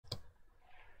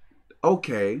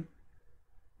Okay,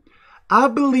 I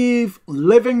believe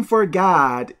living for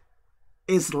God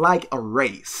is like a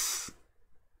race.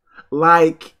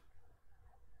 Like,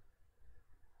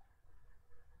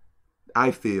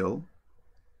 I feel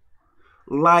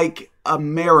like a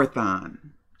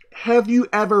marathon. Have you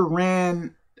ever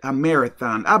ran a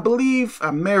marathon? I believe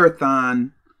a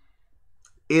marathon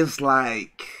is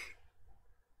like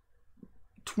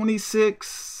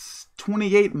 26,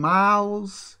 28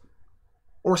 miles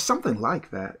or something like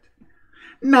that.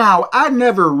 Now, I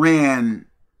never ran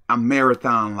a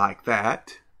marathon like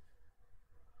that,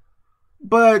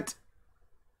 but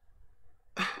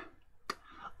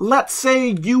let's say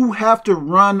you have to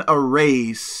run a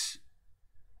race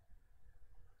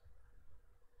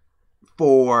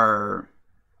for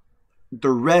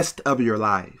the rest of your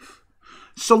life.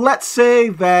 So let's say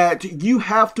that you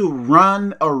have to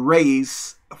run a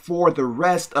race for the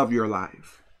rest of your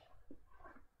life.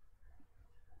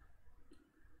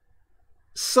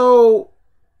 So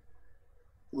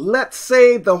let's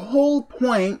say the whole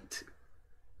point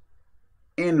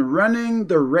in running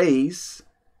the race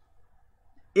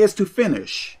is to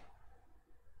finish.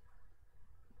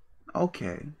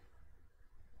 Okay.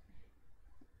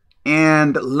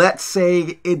 And let's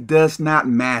say it does not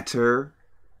matter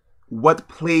what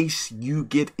place you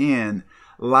get in.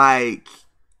 Like,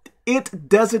 it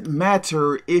doesn't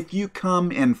matter if you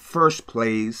come in first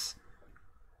place,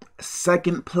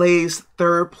 second place,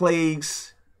 third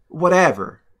place,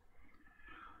 whatever.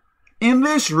 In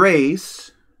this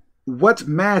race, what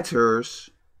matters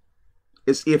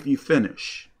is if you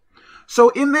finish. So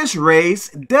in this race,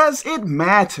 does it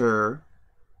matter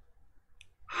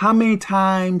how many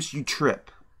times you trip?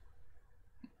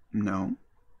 No.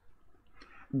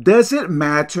 Does it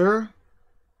matter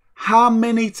how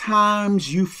many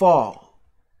times you fall?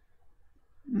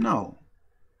 No.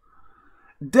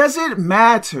 Does it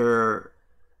matter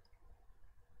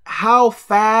how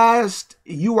fast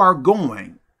you are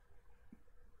going?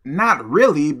 Not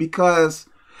really, because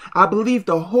I believe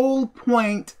the whole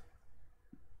point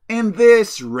in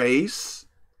this race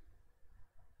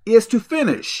is to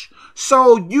finish.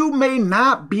 So you may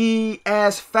not be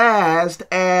as fast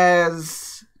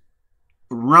as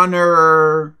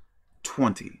runner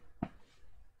 20.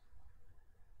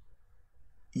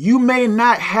 You may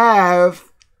not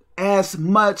have as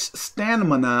much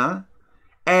stamina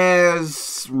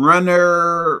as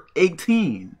runner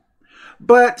 18.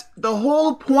 But the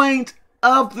whole point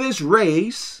of this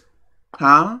race,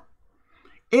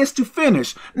 is to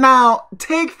finish. Now,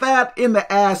 take that in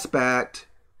the aspect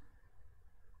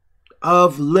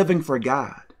of living for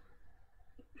God.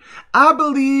 I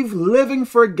believe living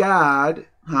for God,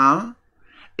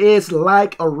 is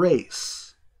like a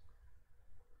race.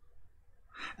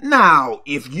 Now,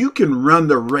 if you can run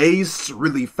the race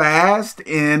really fast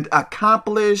and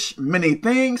accomplish many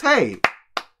things, hey,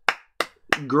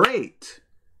 great.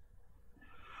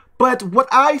 But what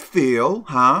I feel,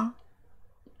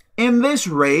 in this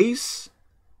race,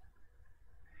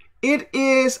 it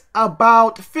is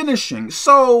about finishing.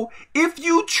 So if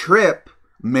you trip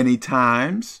many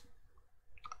times,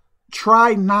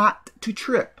 try not to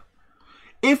trip.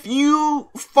 If you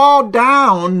fall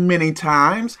down many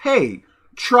times, hey,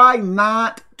 try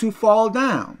not to fall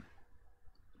down.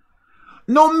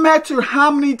 No matter how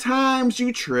many times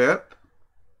you trip,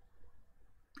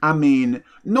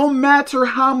 no matter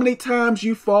how many times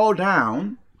you fall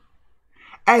down,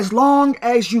 as long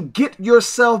as you get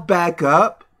yourself back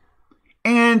up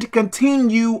and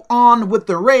continue on with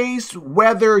the race,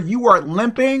 whether you are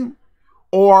limping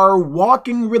or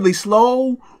walking really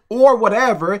slow or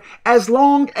whatever, as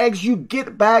long as you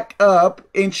get back up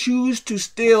and choose to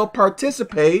still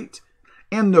participate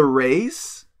in the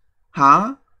race,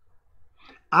 I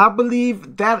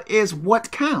believe that is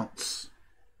what counts.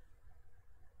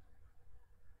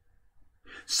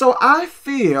 So I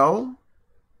feel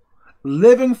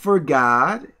living for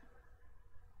God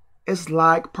is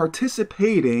like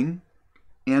participating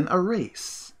in a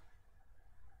race.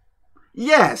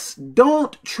 Yes,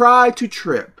 don't try to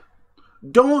trip.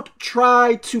 Don't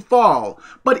try to fall.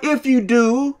 But if you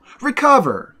do,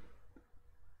 recover.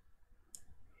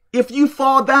 If you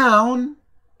fall down,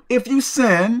 if you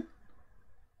sin,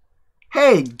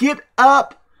 hey, get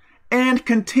up and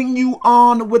continue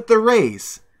on with the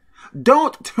race.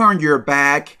 Don't turn your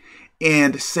back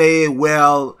and say,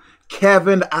 well,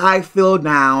 Kevin, I fell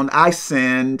down, I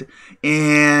sinned,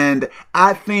 and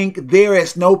I think there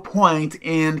is no point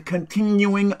in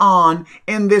continuing on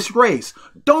in this race.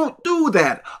 Don't do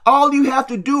that. All you have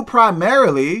to do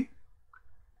primarily,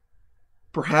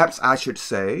 perhaps I should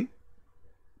say,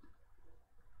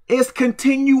 is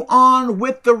continue on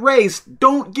with the race.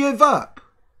 Don't give up.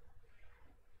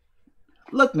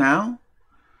 Look now,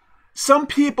 some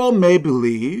people may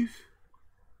believe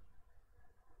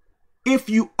if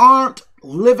you aren't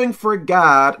living for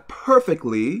God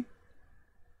perfectly,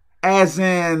 as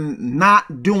in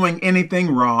not doing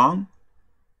anything wrong.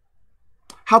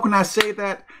 How can I say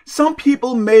that? Some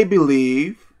people may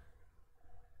believe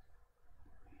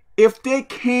if they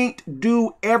can't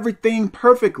do everything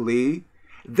perfectly,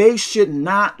 they should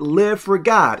not live for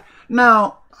God.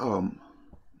 Now,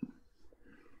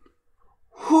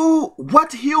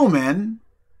 what human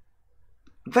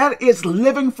that is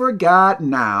living for God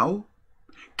now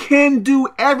can do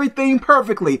everything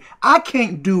perfectly? I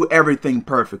can't do everything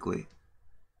perfectly.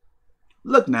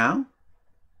 Look now,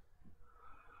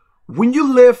 when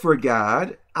you live for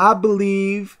God, I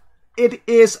believe it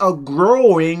is a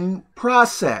growing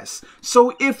process.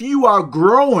 So if you are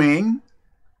growing,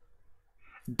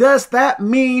 does that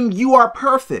mean you are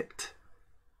perfect?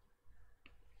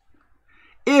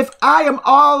 If I am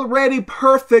already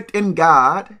perfect in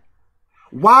God,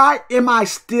 why am I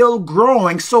still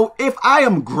growing? So if I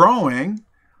am growing,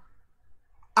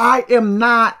 I am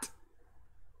not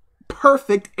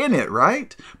perfect in it,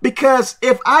 right? Because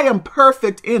if I am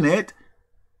perfect in it,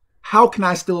 how can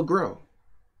I still grow?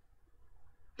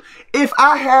 If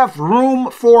I have room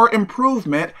for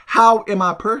improvement, how am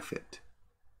I perfect?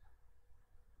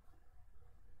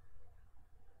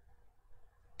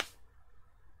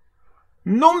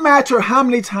 No matter how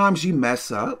many times you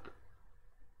mess up,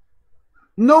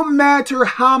 no matter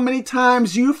how many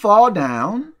times you fall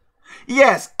down,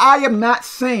 yes, I am not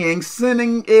saying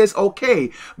sinning is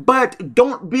okay, but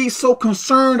don't be so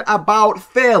concerned about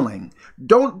failing.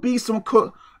 Don't be so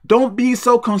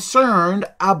concerned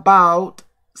about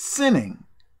sinning,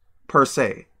 per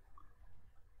se.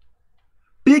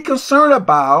 Be concerned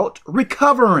about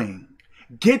recovering,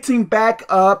 getting back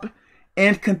up,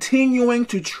 and continuing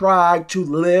to try to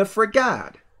live for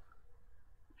God.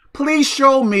 Please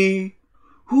show me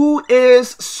who is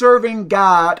serving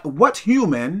God, what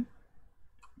human,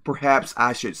 perhaps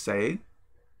I should say,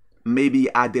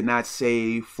 maybe I did not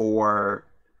say for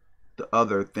the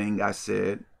other things I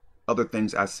said,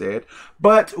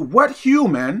 but what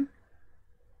human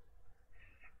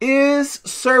is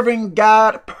serving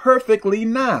God perfectly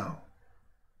now?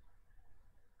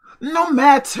 No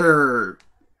matter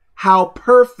how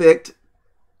perfect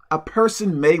a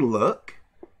person may look,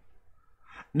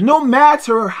 no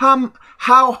matter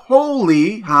how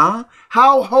holy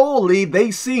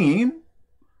they seem,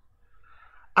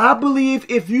 I believe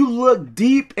if you look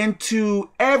deep into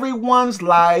everyone's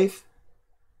life,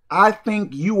 I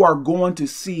think you are going to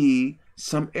see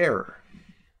some error.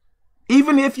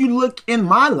 Even if you look in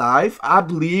my life, I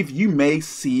believe you may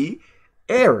see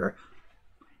error.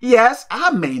 Yes,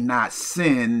 I may not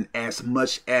sin as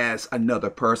much as another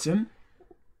person.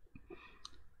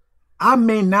 I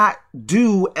may not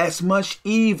do as much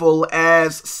evil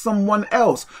as someone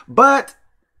else, but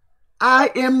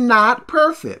I am not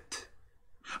perfect.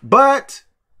 But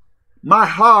my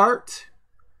heart,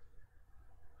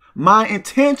 my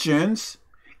intentions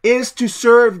is to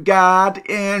serve God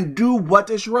and do what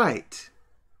is right.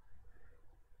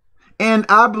 And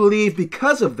I believe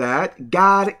because of that,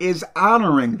 God is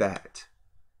honoring that.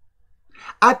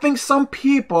 I think some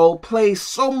people place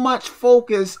so much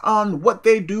focus on what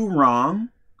they do wrong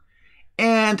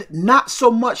and not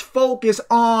so much focus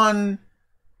on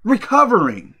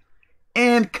recovering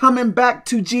and coming back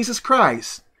to Jesus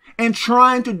Christ and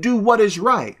trying to do what is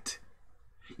right.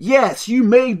 Yes, you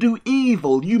may do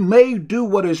evil, you may do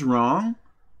what is wrong,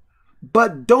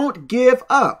 but don't give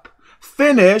up.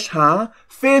 Finish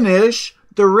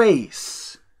the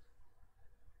race.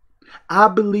 I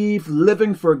believe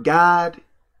living for God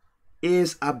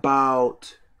is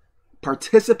about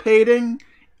participating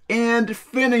and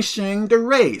finishing the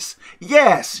race.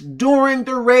 Yes, during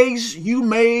the race, you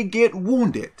may get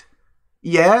wounded.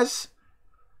 Yes,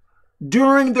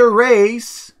 during the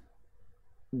race,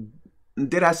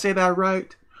 did I say that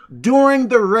right? During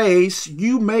the race,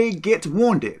 you may get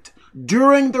wounded.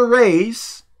 During the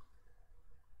race,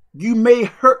 you may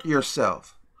hurt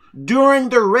yourself. During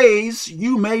the race,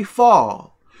 you may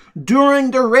fall.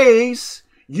 During the race,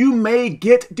 you may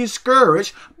get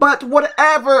discouraged. But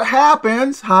whatever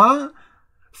happens,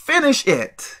 finish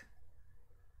it.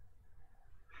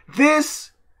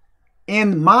 This,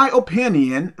 in my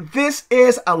opinion, this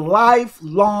is a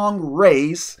lifelong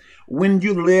race when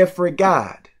you live for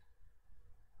God.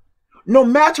 No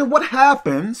matter what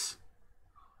happens,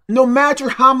 no matter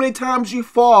how many times you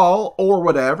fall or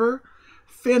whatever,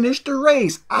 finish the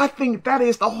race. I think that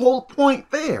is the whole point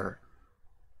there.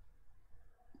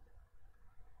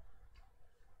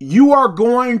 You are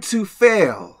going to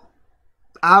fail.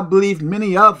 I believe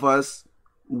many of us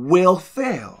will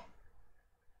fail.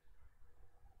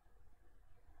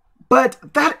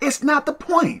 But that is not the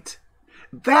point.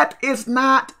 That is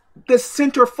not the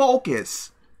center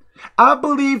focus. I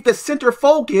believe the center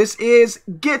focus is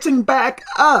getting back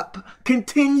up,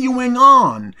 continuing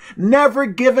on, never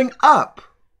giving up.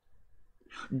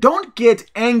 Don't get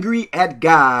angry at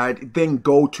God, then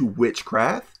go to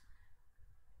witchcraft.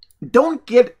 Don't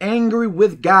get angry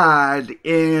with God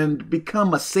and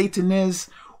become a Satanist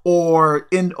or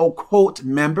an occult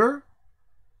member.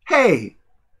 Hey,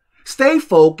 stay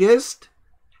focused,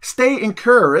 stay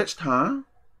encouraged,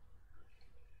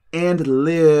 and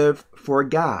live for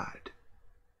God.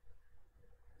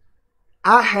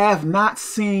 I have not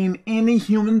seen any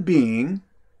human being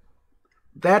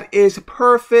that is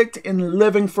perfect in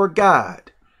living for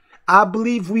God. I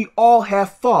believe we all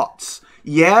have faults.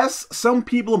 Yes, some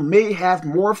people may have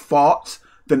more faults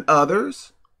than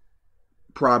others,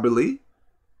 probably,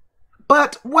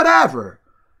 but whatever.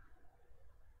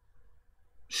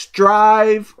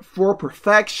 Strive for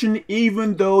perfection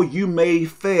even though you may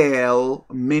fail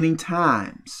many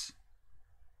times.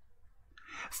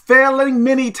 Failing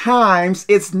many times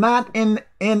is not an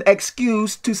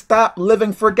excuse to stop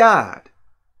living for God.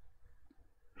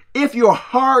 If your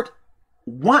heart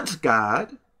wants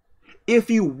God, if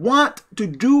you want to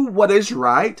do what is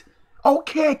right,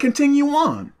 okay, continue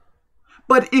on.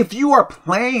 But if you are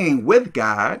playing with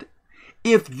God,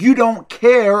 if you don't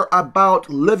care about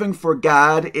living for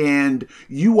God and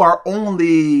you are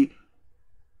only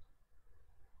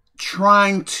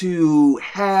trying to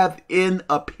have an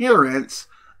appearance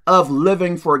of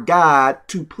living for God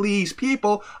to please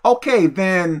people, okay,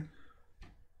 then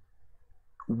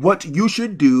what you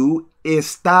should do is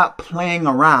stop playing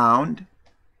around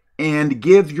and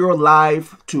give your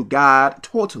life to God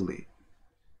totally.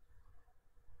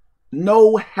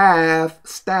 No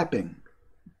half-stepping.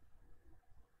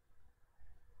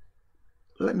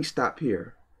 Let me stop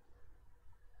here.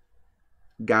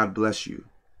 God bless you.